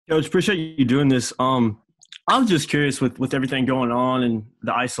Coach, appreciate you doing this. I was just curious with everything going on and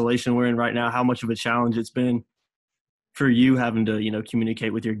the isolation we're in right now, how much of a challenge it's been for you having to,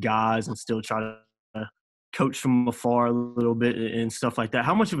 communicate with your guys and still try to coach from afar a little bit and stuff like that.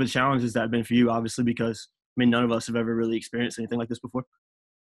 How much of a challenge has that been for you? Obviously, because none of us have ever really experienced anything like this before.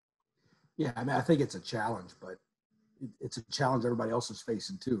 Yeah, I think it's a challenge, but it's a challenge everybody else is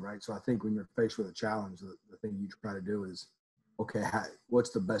facing too, right? So I think when you're faced with a challenge, the thing you try to do is, okay, what's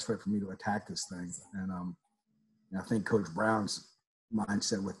the best way for me to attack this thing? And I think Coach Brown's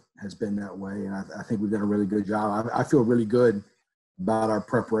mindset has been that way, and I think we've done a really good job. I feel really good about our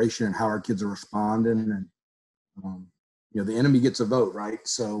preparation and how our kids are responding. And the enemy gets a vote, right?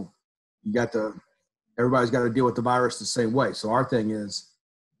 So everybody's got to deal with the virus the same way. So our thing is,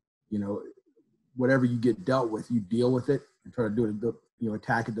 whatever you get dealt with, you deal with it and try to do it,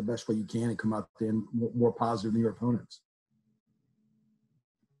 attack it the best way you can and come out then more positive than your opponents.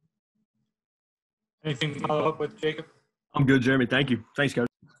 Anything to follow up with, Jacob? I'm good, Jeremy. Thank you. Thanks, Coach.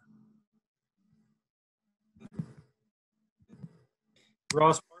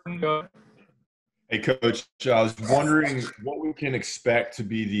 Ross Martin, go ahead. Hey, Coach. I was wondering what we can expect to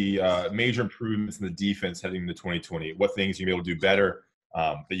be the major improvements in the defense heading into 2020. What things you'll be able to do better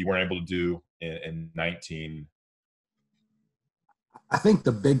that you weren't able to do in 19? I think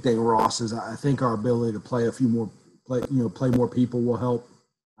the big thing, Ross, is I think our ability to play play more people will help.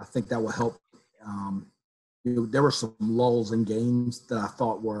 I think that will help. There were some lulls in games that I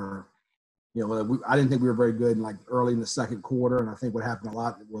thought were, I didn't think we were very good in early in the second quarter, and I think what happened a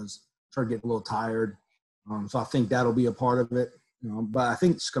lot was started getting a little tired. So I think that'll be a part of it. But I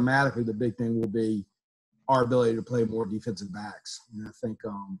think schematically the big thing will be our ability to play more defensive backs. And I think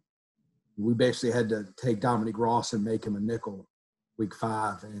we basically had to take Dominic Ross and make him a nickel week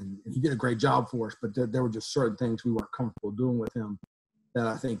 5, and he did a great job for us. But there were just certain things we weren't comfortable doing with him that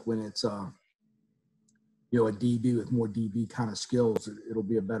I think when it's a DB with more DB kind of skills, it'll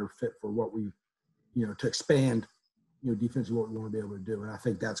be a better fit for what we, to expand, defensively what we want to be able to do. And I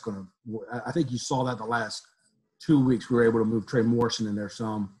think that's going to – I think you saw that the last 2 weeks. We were able to move Trey Morrison in there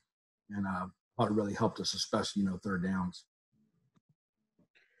some, and thought it really helped us, especially, third downs.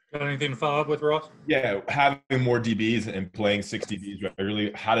 Got anything to follow up with, Ross? Yeah, having more DBs and playing 6 DBs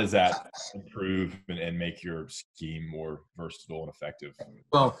regularly, how does that improve and make your scheme more versatile and effective?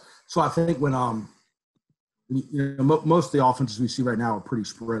 Well, so I think when most of the offenses we see right now are pretty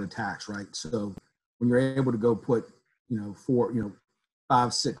spread attacks, right? So when you're able to go put,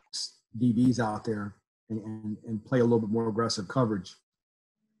 5, 6 DBs out there and play a little bit more aggressive coverage,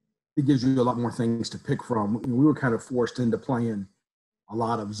 it gives you a lot more things to pick from. We were kind of forced into playing a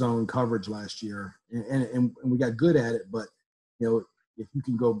lot of zone coverage last year, and we got good at it. But, if you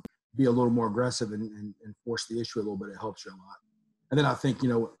can go be a little more aggressive and force the issue a little bit, it helps you a lot. And then I think,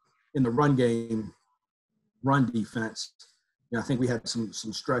 in the run game, run defense, I think we had some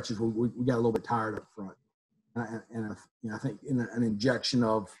stretches where we got a little bit tired up front. And I think an injection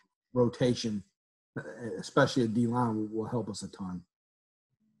of rotation, especially at D-line, will help us a ton.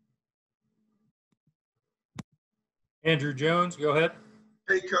 Andrew Jones, go ahead.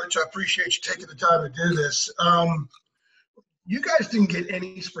 Hey, Coach, I appreciate you taking the time to do this. You guys didn't get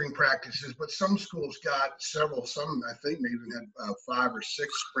any spring practices, but some schools got several. Some, I think, maybe even had 5 or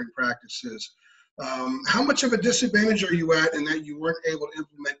 6 spring practices. How much of a disadvantage are you at in that you weren't able to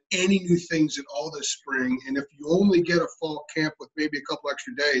implement any new things at all this spring? And if you only get a fall camp with maybe a couple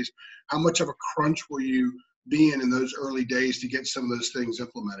extra days, how much of a crunch will you be in those early days to get some of those things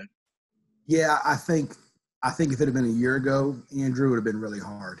implemented? Yeah, I think if it had been a year ago, Andrew, it would have been really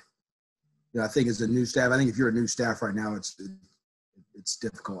hard. I think as a new staff, I think if you're a new staff right now, it's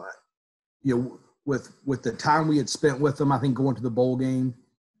difficult. With the time we had spent with them, I think going to the bowl game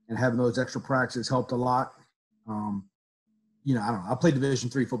and having those extra practices helped a lot. I don't know. I played Division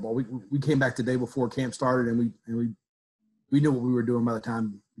III football. We came back the day before camp started, and we knew what we were doing by the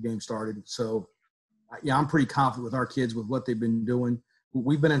time the game started. So, yeah, I'm pretty confident with our kids with what they've been doing.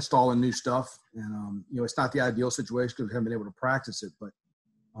 We've been installing new stuff, and it's not the ideal situation because we haven't been able to practice it. But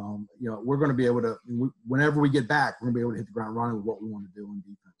we're going to be able to. Whenever we get back, we're going to be able to hit the ground running with what we want to do in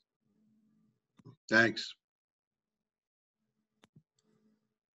defense. Thanks.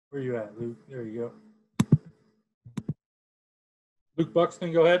 Where are you at, Luke? There you go. Luke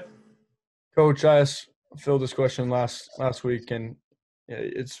Buxton, go ahead. Coach, I asked Phil this question last week, and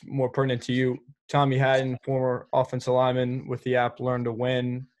it's more pertinent to you. Tommy Hatton, former offensive lineman with the app Learn to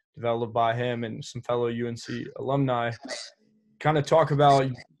Win, developed by him and some fellow UNC alumni. Kind of talk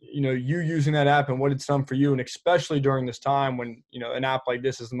about, you using that app and what it's done for you, and especially during this time when, an app like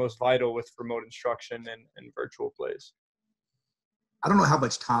this is the most vital with remote instruction and virtual plays. I don't know how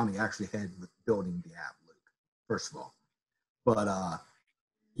much time he actually had with building the app, Luke, first of all. But,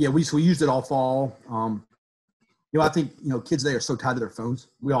 yeah, we used it all fall. I think, kids today are so tied to their phones.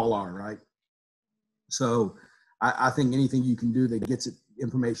 We all are, right? So I think anything you can do that gets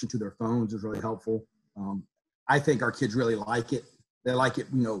information to their phones is really helpful. I think our kids really like it. They like it,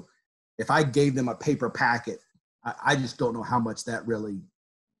 if I gave them a paper packet, I just don't know how much that really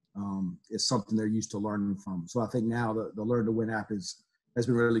is something they're used to learning from. So I think now the Learn to Win app has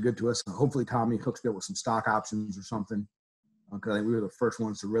been really good to us. Hopefully Tommy hooks it up with some stock options or something, because I think we were the first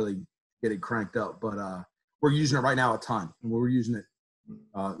ones to really get it cranked up. But we're using it right now a ton. And we're using it,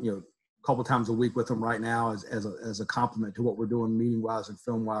 a couple times a week with them right now as a complement to what we're doing meeting-wise and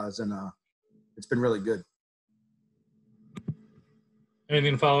film-wise, and it's been really good.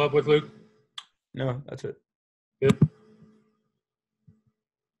 Anything to follow up with, Luke? No, that's it. Good.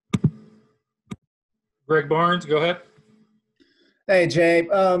 Greg Barnes, go ahead. Hey, Jay.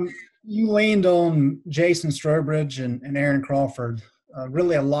 You leaned on Jason Strobridge and Aaron Crawford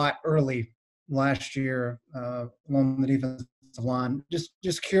really a lot early last year along the defensive line.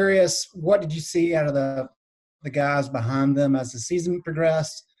 Just curious, what did you see out of the guys behind them as the season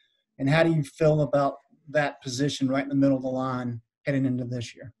progressed, and how do you feel about that position right in the middle of the line heading into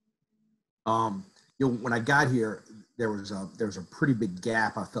this year? When I got here, there was a pretty big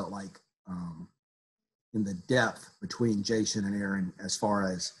gap, I felt like, in the depth between Jason and Aaron, as far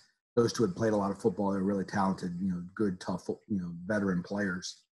as those two had played a lot of football. They were really talented, good, tough, veteran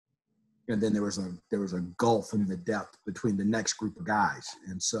players. And then there was a gulf in the depth between the next group of guys.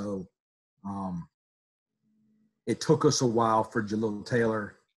 And so it took us a while for Jalil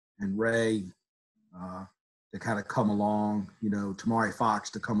Taylor and Ray to kind of come along, Tamari Fox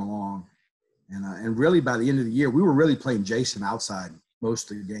to come along. And really by the end of the year, we were really playing Jason outside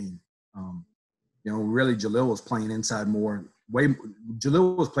most of the game. Really Jalil was playing inside more.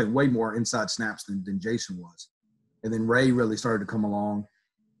 Jalil was playing way more inside snaps than Jason was. And then Ray really started to come along.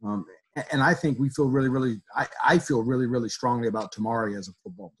 And I think we feel I feel really, really strongly about Tamari as a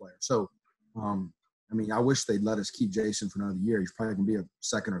football player. So, I wish they'd let us keep Jason for another year. He's probably going to be a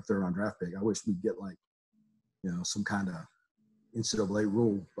second or third round draft pick. I wish we'd get some kind of NCAA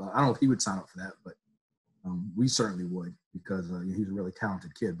rule. But I don't know if he would sign up for that, but we certainly would, because he's a really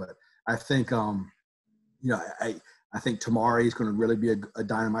talented kid. But I think, I think Tamari is going to really be a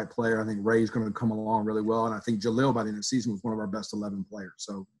dynamite player. I think Ray's going to come along really well. And I think Jalil by the end of the season was one of our best 11 players.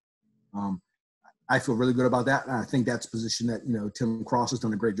 So I feel really good about that. And I think that's a position that, Tim Cross has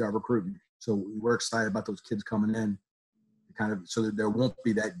done a great job recruiting. So we're excited about those kids coming in, so that there won't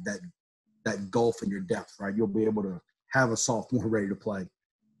be that gulf in your depth, right? You'll be able to have a sophomore ready to play,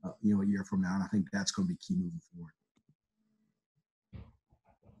 a year from now. And I think that's going to be key moving forward.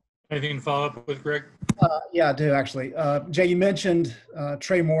 Anything to follow up with, Greg? Yeah, I do actually. Jay, you mentioned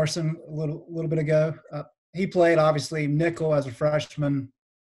Trey Morrison a little bit ago. He played obviously nickel as a freshman,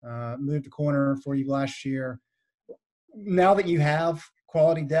 moved to corner for you last year. Now that you have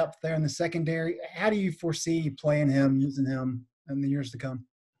quality depth there in the secondary, how do you foresee playing him, using him in the years to come?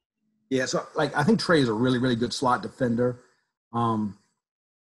 Yeah, so I think Trey is a really, really good slot defender.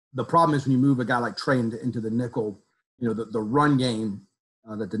 The problem is when you move a guy like Trey into the nickel, the run game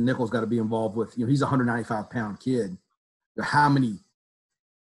that the nickel's got to be involved with. He's a 195-pound kid. How many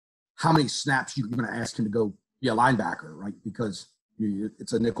snaps you're going to ask him to go be a linebacker, right? Because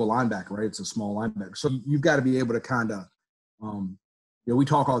it's a nickel linebacker, right? It's a small linebacker. So you've got to be able to kind of, we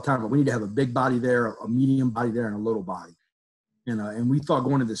talk all the time, but we need to have a big body there, a medium body there, and a little body. And we thought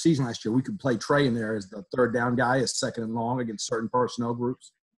going into the season last year, we could play Trey in there as the third down guy, as second and long against certain personnel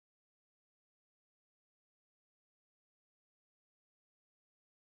groups.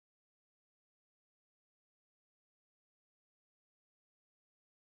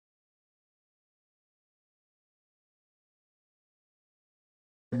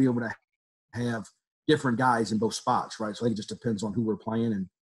 Be able to have different guys in both spots, right? So I think it just depends on who we're playing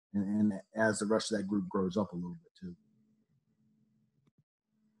and as the rest of that group grows up a little bit too.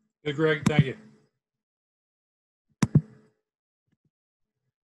 Good, Greg. Thank you.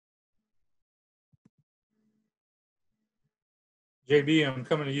 JB, I'm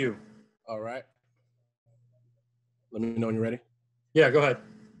coming to you. All right. Let me know when you're ready. Yeah, go ahead.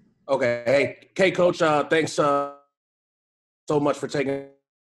 Okay. Hey, Coach, thanks so much for taking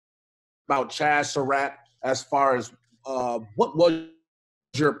about Chaz Surratt as far as what was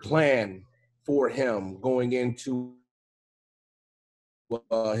your plan for him going into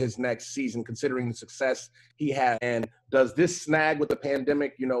his next season, considering the success he had? And does this snag with the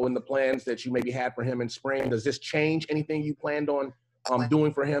pandemic, in the plans that you maybe had for him in spring, does this change anything you planned on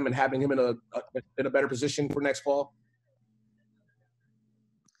doing for him and having him in a better position for next fall?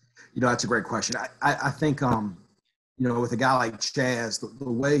 That's a great question. I think, with a guy like Chaz, the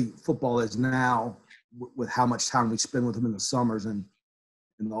way football is now, with how much time we spend with him in the summers and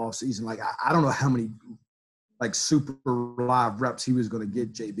in the off season, like I don't know how many like super live reps he was going to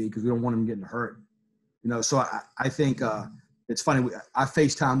get, JB, because we don't want him getting hurt. So I think it's funny. I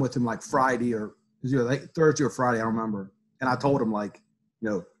FaceTime with him like Friday or like Thursday or Friday, I don't remember. And I told him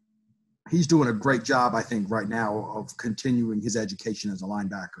he's doing a great job, I think, right now of continuing his education as a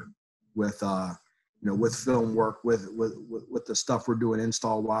linebacker with, with film work, with the stuff we're doing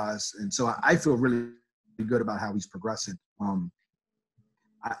install wise. And so I feel really good about how he's progressing.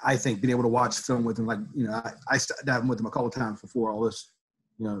 I think being able to watch film with him, I sat down with him a couple of times before all this,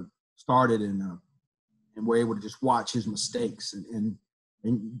 started, and we're able to just watch his mistakes and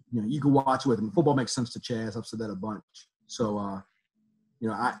you can watch with him. Football makes sense to Chaz. I've said that a bunch. So,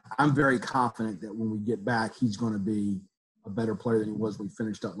 I'm very confident that when we get back, he's going to be a better player than he was when we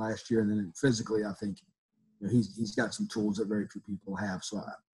finished up last year. And then physically, I think he's got some tools that very few people have. So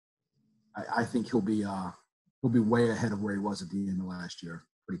I think he'll be way ahead of where he was at the end of last year.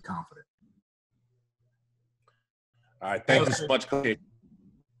 Pretty confident. All right. Thank you so much, Coach.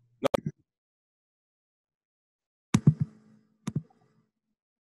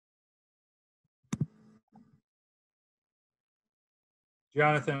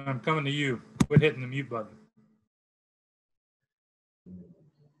 Jonathan, I'm coming to you. Quit hitting the mute button.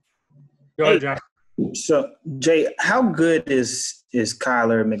 Go ahead, John. So, Jay, how good is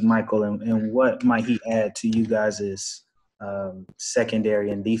Kyler McMichael, and what might he add to you guys'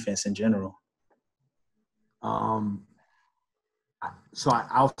 secondary and defense in general? So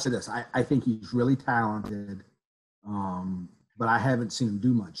I'll say this. I think he's really talented, but I haven't seen him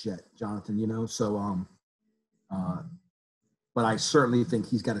do much yet, Jonathan, So, but I certainly think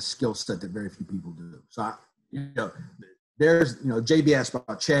he's got a skill set that very few people do. So, there's, JB asked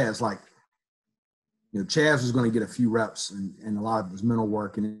about Chaz, Chaz was going to get a few reps and a lot of his mental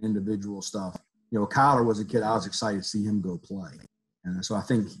work and individual stuff. Kyler was a kid I was excited to see him go play. And so I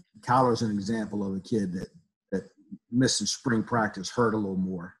think Kyler's an example of a kid that missed some spring practice, hurt a little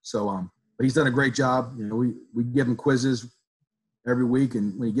more. So, but he's done a great job. We give him quizzes every week,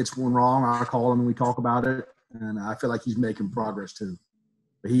 and when he gets one wrong, I call him and we talk about it. And I feel like he's making progress too.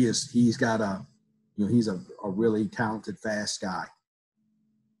 But he's got he's a really talented, fast guy.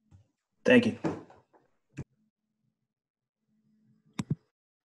 Thank you.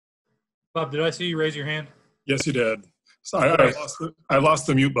 Bob, did I see you raise your hand? Yes, you did. Sorry, I lost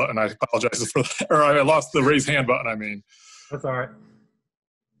the mute button. I apologize for that. Or I lost the raise hand button, I mean. That's all right.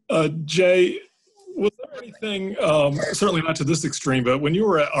 Jay, was there anything, certainly not to this extreme, but when you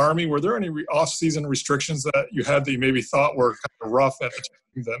were at Army, were there any off-season restrictions that you had that you maybe thought were kind of rough at the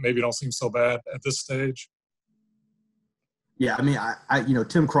time that maybe don't seem so bad at this stage? Yeah, I mean,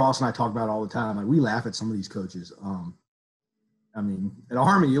 Tim Cross and I talk about it all the time. We laugh at some of these coaches. At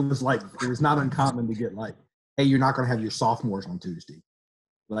Army, it was not uncommon to get hey, you're not going to have your sophomores on Tuesday.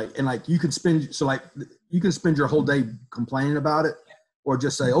 You could spend your whole day complaining about it, or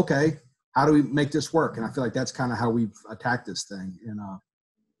just say, okay, how do we make this work? And I feel like that's kind of how we've attacked this thing. And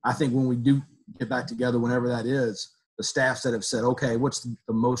I think when we do get back together, whenever that is, the staffs that have said, okay, what's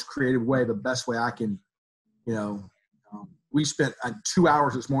the most creative way, the best way I can, we spent 2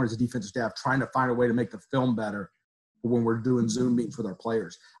 hours this morning as a defensive staff trying to find a way to make the film better when we're doing Zoom meetings with our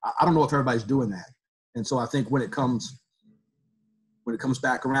players. I don't know if everybody's doing that. And so I think when it comes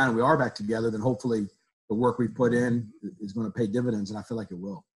back around and we are back together, then hopefully the work we've put in is going to pay dividends, and I feel like it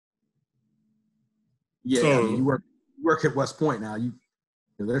will. Yeah, so, you work at West Point now.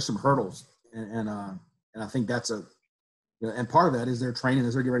 There's some hurdles, and I think that's and part of that is their training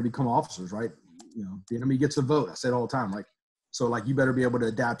as they're getting ready to become officers, right? The enemy gets a vote. I say it all the time. You better be able to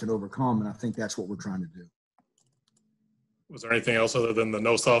adapt and overcome, and I think that's what we're trying to do. Was there anything else other than the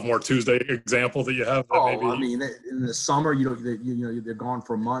no sophomore Tuesday example that you have? That In the summer, they're gone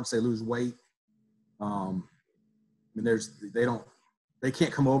for months. They lose weight. They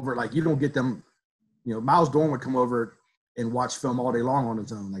can't come over. You don't get them. Miles Dorn would come over and watch film all day long on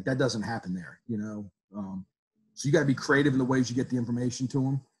his own. That doesn't happen there. So you got to be creative in the ways you get the information to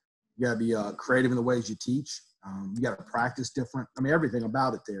them. You got to be creative in the ways you teach. You got to practice different. Everything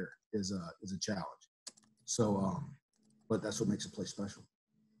about it there is a challenge. So. But that's what makes a play special.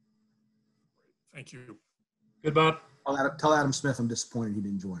 Thank you. Good, Bob. Tell Adam Smith I'm disappointed he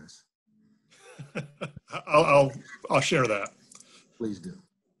didn't join us. I'll share that. Please do.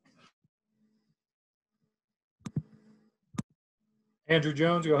 Andrew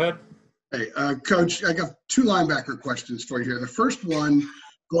Jones, go ahead. Hey, Coach, I got two linebacker questions for you here. The first one,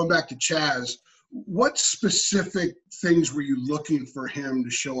 going back to Chaz, what specific things were you looking for him to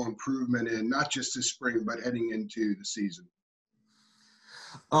show improvement in, not just this spring, but heading into the season?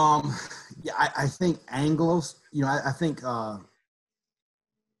 Yeah, I think angles. I think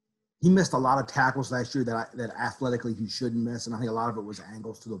he missed a lot of tackles last year that athletically he shouldn't miss, and I think a lot of it was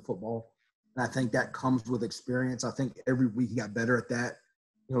angles to the football. And I think that comes with experience. I think every week he got better at that.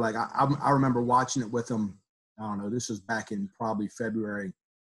 Like I remember watching it with him. I don't know. This was back in probably February.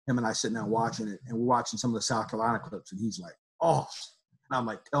 Him and I sitting down watching it, and we're watching some of the South Carolina clips, and he's like, "Oh," and I'm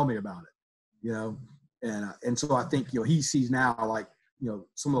like, "Tell me about it," And so I think he sees now like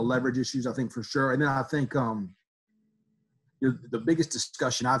some of the leverage issues. I think for sure, and then I think the biggest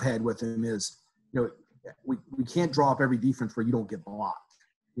discussion I've had with him is we can't draw up every defense where you don't get blocked.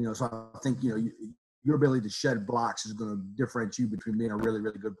 So I think your ability to shed blocks is going to differentiate you between being a really,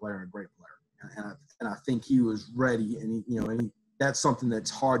 really good player and a great player. And I think he was ready, and that's something that's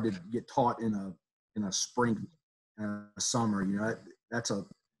hard to get taught in a spring, summer.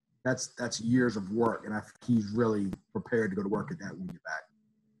 That's years of work, and I think he's really prepared to go to work at that when we get back.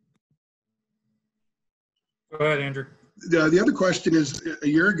 Go ahead, Andrew. The other question is, a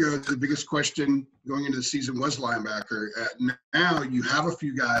year ago, the biggest question going into the season was linebacker. Now you have a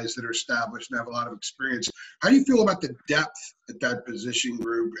few guys that are established and have a lot of experience. How do you feel about the depth at that position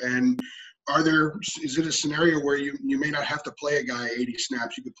group? And is it a scenario where you may not have to play a guy 80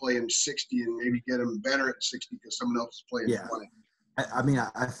 snaps? You could play him 60 and maybe get him better at 60 because someone else is playing 20.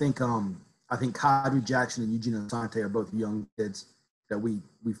 I think Kadri Jackson and Eugene Asante are both young kids that we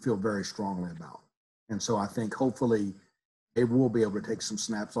feel very strongly about. And so I think hopefully they will be able to take some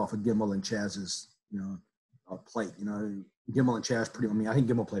snaps off of Gimel and Chaz's, plate. Gimel and Chaz I think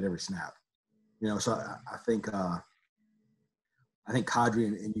Gimel played every snap. So I think Kadri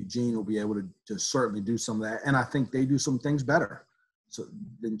and Eugene will be able to certainly do some of that. And I think they do some things better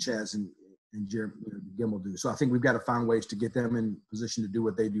than Chaz and Gimel do. So I think we've got to find ways to get them in position to do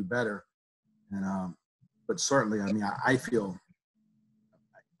what they do better. And but certainly, I feel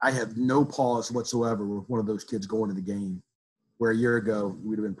I have no pause whatsoever with one of those kids going to the game, where a year ago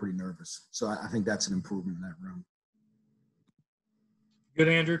we'd have been pretty nervous. So I think that's an improvement in that room. Good,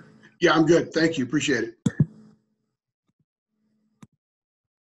 Andrew? Yeah, I'm good. Thank you. Appreciate it.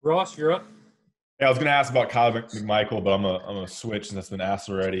 Ross, you're up. Yeah, I was going to ask about Kyle McMichael, but I'm gonna switch since that's been asked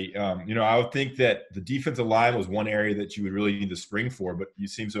already. I would think that the defensive line was one area that you would really need to spring for, but you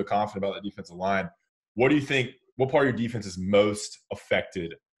seem so confident about the defensive line. What do you think? What part of your defense is most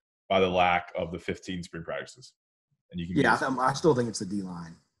affected by the lack of the 15 spring practices? And you can I still think it's the D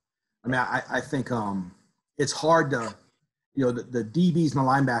line. I think it's hard to, the DBs and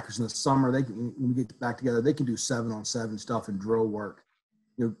the linebackers in the summer, when we get back together, they can do 7-on-7 stuff and drill work.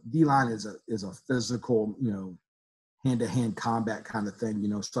 D line is a physical, hand-to-hand combat kind of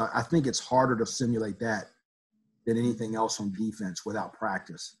thing. So I think it's harder to simulate that than anything else on defense without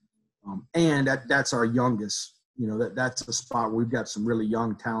practice. And that's our youngest. That's a spot where we've got some really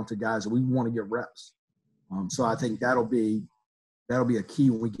young, talented guys that we want to get reps. So I think that'll be a key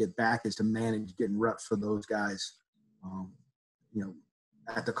when we get back, is to manage getting reps for those guys,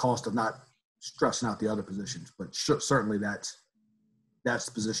 at the cost of not stressing out the other positions. But certainly that's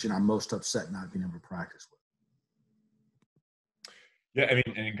the position I'm most upset not being able to practice with. Yeah,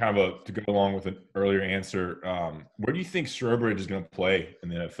 and kind of to go along with an earlier answer, where do you think Strobridge is going to play in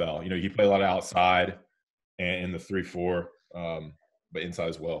the NFL? He played a lot of outside and in the 3-4, but inside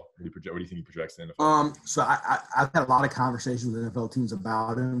as well. What do you think he projects in the NFL? So I've had a lot of conversations with NFL teams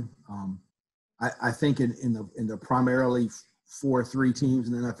about him. I think in the primarily 4-3 teams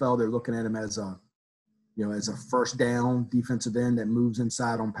in the NFL, they're looking at him as a first down defensive end that moves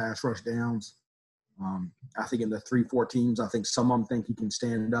inside on pass rush downs. I think in the 3-4 teams, I think some of them think he can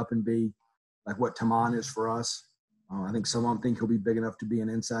stand up and be like what Taman is for us. I think some of them think he'll be big enough to be an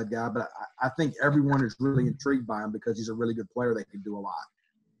inside guy, but I think everyone is really intrigued by him because he's a really good player that can do a lot.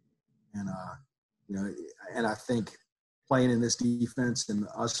 And, and I think playing in this defense and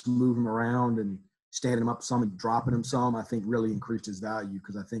us moving him around and standing him up some and dropping him some, I think really increased his value,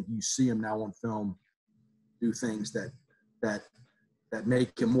 because I think you see him now on film do things that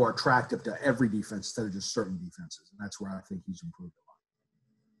make him more attractive to every defense instead of just certain defenses. And that's where I think he's improved a lot.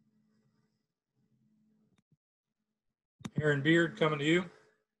 Aaron Beard, coming to you.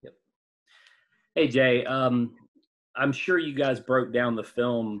 Yep. Hey, Jay. I'm sure you guys broke down the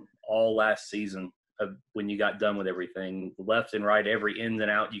film all last season of when you got done with everything, left and right, every in and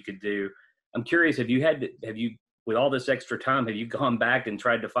out you could do. I'm curious, have you, with all this extra time, have you gone back and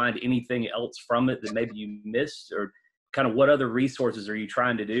tried to find anything else from it that maybe you missed, or kind of what other resources are you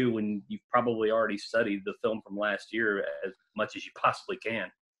trying to do when you've probably already studied the film from last year as much as you possibly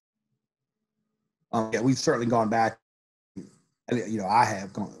can? Yeah, we've certainly gone back. I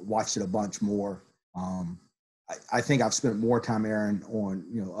have watched it a bunch more. I think I've spent more time, Aaron, on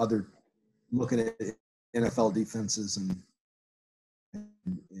other looking at NFL defenses and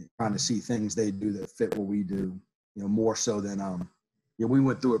trying to see things they do that fit what we do. More so than we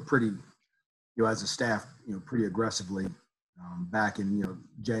went through it pretty, as a staff, pretty aggressively back in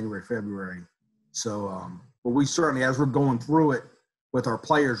January, February. So, but we certainly, as we're going through it with our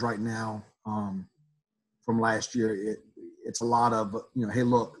players right now from last year, it's a lot of hey,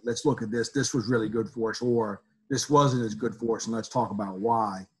 look, let's look at this. This was really good for us, or this wasn't as good for us, and let's talk about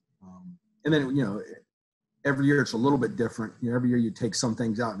why. And then every year it's a little bit different. Every year you take some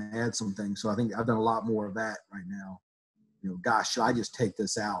things out and add some things. So I think I've done a lot more of that right now. Gosh, should I just take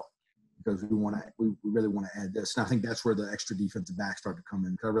this out because we really want to add this? And I think that's where the extra defensive backs start to come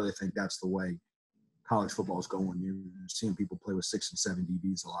in. Because I really think that's the way college football is going. You're seeing people play with 6 and 7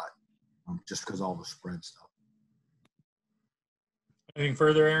 DBs a lot, just because of all the spread stuff. Anything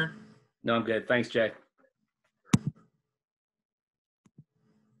further, Aaron? No, I'm good. Thanks, Jay.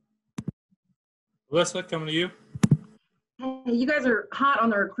 Alyssa, coming to you. Hey, you guys are hot on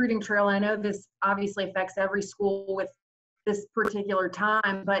the recruiting trail. I know this obviously affects every school with this particular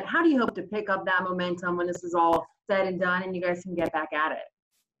time, but how do you hope to pick up that momentum when this is all said and done and you guys can get back at it?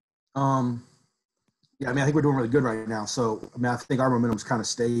 Yeah, I think we're doing really good right now. So, I think our momentum's kind of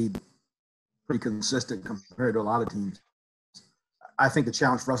stayed pretty consistent compared to a lot of teams. I think the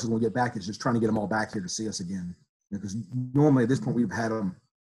challenge for us is when we get back is just trying to get them all back here to see us again. Because normally at this point we've had them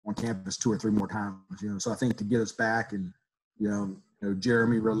on campus 2 or 3 more times. So I think to get us back, and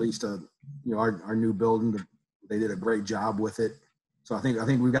Jeremy released our new building. They did a great job with it. So I think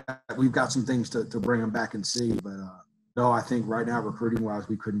we've got some things to bring them back and see. But no, I think right now recruiting wise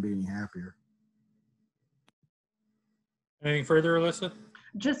we couldn't be any happier. Anything further, Alyssa?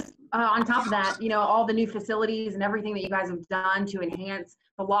 Just on top of that, all the new facilities and everything that you guys have done to enhance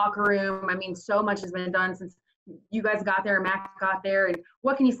the locker room. So much has been done since you guys got there and Mac got there. And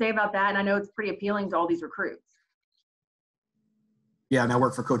what can you say about that? And I know it's pretty appealing to all these recruits. Yeah, and I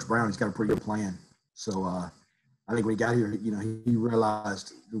work for Coach Brown. He's got a pretty good plan. So I think when he got here, he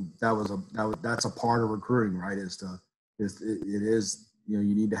realized that's a part of recruiting, right? You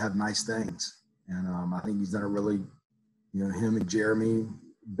need to have nice things. And I think he's done a really, him and Jeremy,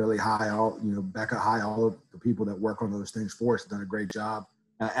 Billy High, Becca High, all of the people that work on those things for us have done a great job.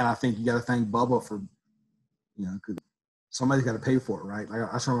 And I think you got to thank Bubba for, because somebody's got to pay for it, right?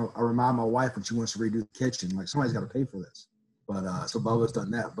 I remind my wife when she wants to redo the kitchen, somebody's got to pay for this. But so Bubba's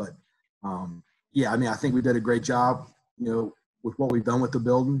done that. But yeah, I think we did a great job, with what we've done with the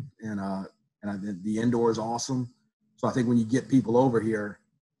building, and the indoor is awesome. So I think when you get people over here,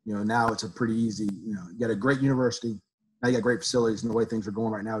 now it's a pretty easy. You got a great university, now you got great facilities, and the way things are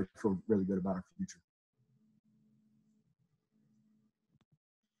going right now, we feel really good about our future.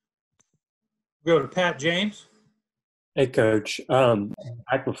 Go to Pat James. Hey, Coach.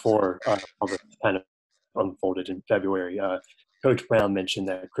 Back before all this kind of unfolded in February, Coach Brown mentioned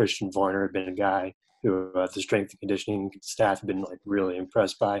that Christian Varner had been a guy who the strength and conditioning staff had been really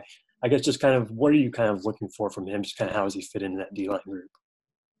impressed by. I guess just kind of what are you kind of looking for from him? Just kind of how does he fit into that D-line group?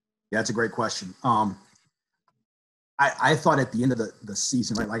 Yeah, that's a great question. I thought at the end of the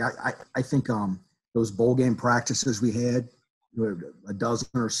season, right? I think those bowl game practices we had, a dozen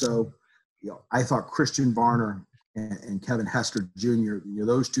or so, I thought Christian Varner and Kevin Hester Jr.,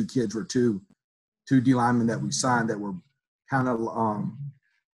 those 2 kids were two D linemen that we signed that were kind of,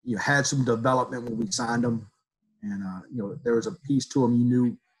 had some development when we signed them. And, there was a piece to them. You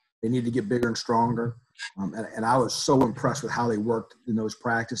knew they needed to get bigger and stronger. And I was so impressed with how they worked in those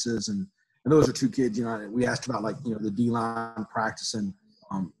practices. And those are 2 kids, we asked about the D-line practicing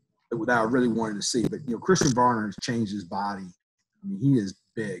that I really wanted to see. But, Christian Varner has changed his body. He is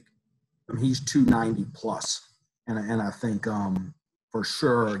big. He's 290 plus. And I think for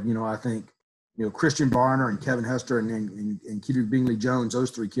sure, I think, Christian Varner and Kevin Hester and Keeter Bingley Jones,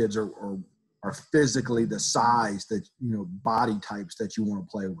 those 3 kids are physically the size that, body types that you want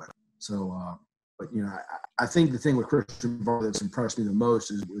to play with. So, but, I think the thing with Christian Varner that's impressed me the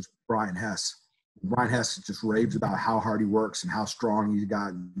most is Brian Hess. Brian Hess just raves about how hard he works and how strong he's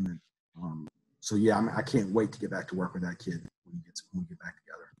gotten. So, yeah, I can't wait to get back to work with that kid when we get back together.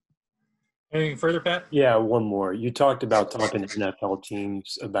 Anything further, Pat? Yeah, one more. You talked about talking to NFL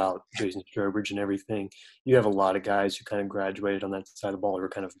teams about Jason Strobridge and everything. You have a lot of guys who kind of graduated on that side of the ball who are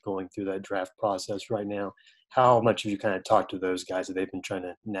kind of going through that draft process right now. How much have you kind of talked to those guys that they've been trying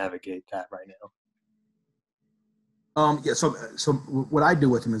to navigate that right now? Yeah, so what I do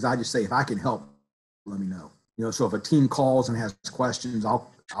with them is I just say, if I can help, let me know. So if a team calls and has questions,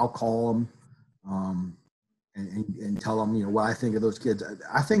 I'll call them. and tell them, what I think of those kids.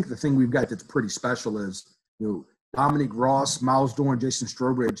 I think the thing we've got that's pretty special is, Dominique Ross, Miles Dorn, Jason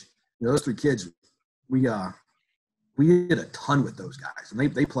Strobridge, those three kids, we did a ton with those guys. And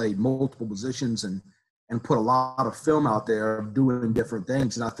they played multiple positions and put a lot of film out there of doing different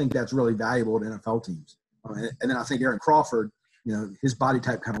things. And I think that's really valuable to NFL teams. And then I think Aaron Crawford, his body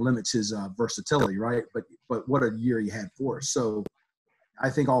type kind of limits his versatility, right? But what a year he had for us. So I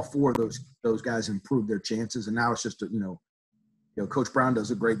think all four of those guys improved their chances. And now it's just, Coach Brown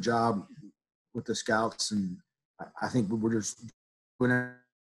does a great job with the scouts. And I think we're just doing it.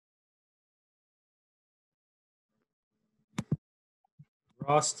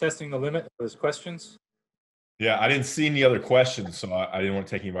 Ross testing the limit of his questions. Yeah, I didn't see any other questions, so I didn't want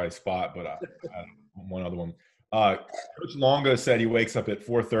to take anybody's spot, but I had one other one. Coach Longo said he wakes up at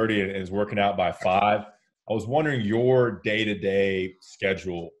 4:30 and is working out by 5. I was wondering your day-to-day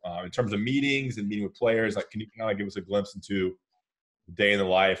schedule in terms of meetings and meeting with players. Like, can you kind of give us a glimpse into the day in the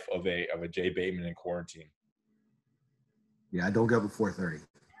life of a Jay Bateman in quarantine? Yeah, I don't get up at 4:30.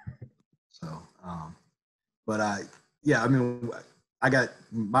 So, I got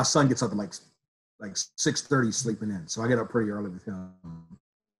my son gets up at like 6:30 sleeping in, so I get up pretty early with him.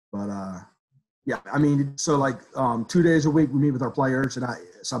 But 2 days a week we meet with our players, and I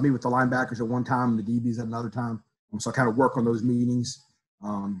meet with the linebackers at one time and the DBs at another time. So I kind of work on those meetings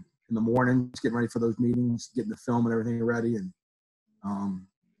in the mornings, getting ready for those meetings, getting the film and everything ready, and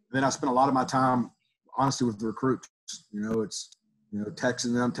then I spend a lot of my time honestly with the recruits. It's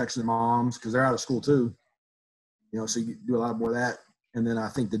texting them, texting their moms because they're out of school too. So you do a lot more of that. And then I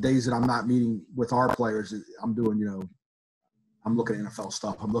think the days that I'm not meeting with our players, I'm doing, I'm looking at NFL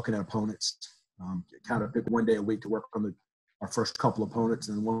stuff. I'm looking at opponents. Kind of pick one day a week to work on our first couple opponents,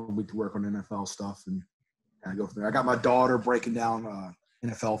 and then 1 week to work on NFL stuff, and kind of go from there. I got my daughter breaking down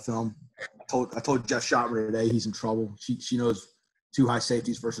NFL film. I told Jeff Schottmer today he's in trouble. She knows 2 high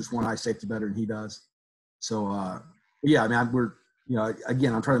safeties versus 1 high safety better than he does. So we're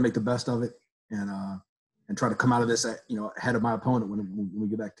again, I'm trying to make the best of it and try to come out of this ahead of my opponent when we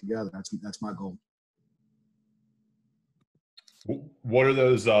get back together. That's my goal. What are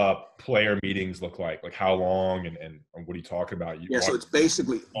those player meetings look like? Like how long and what are you talking about? So it's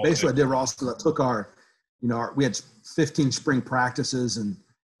basically what I did, Ross, is I took we had 15 spring practices, and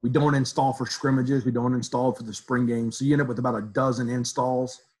we don't install for scrimmages. We don't install for the spring game. So you end up with about a dozen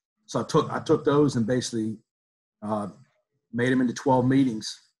installs. So I took those and basically made them into 12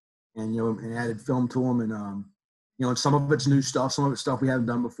 meetings, and and added film to them, and and some of it's new stuff, some of it's stuff we haven't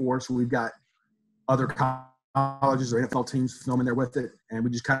done before. So we've got other colleges or NFL teams filming there with it, and we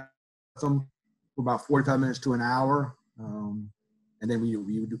just kind of them for about 45 minutes to an hour, and then we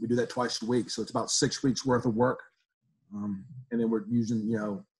do that twice a week. So it's about 6 weeks worth of work, and then we're using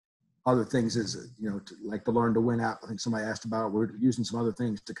other things as like the Learn to Win app. I think somebody asked about. We're using some other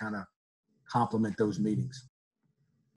things to kind of complement those meetings.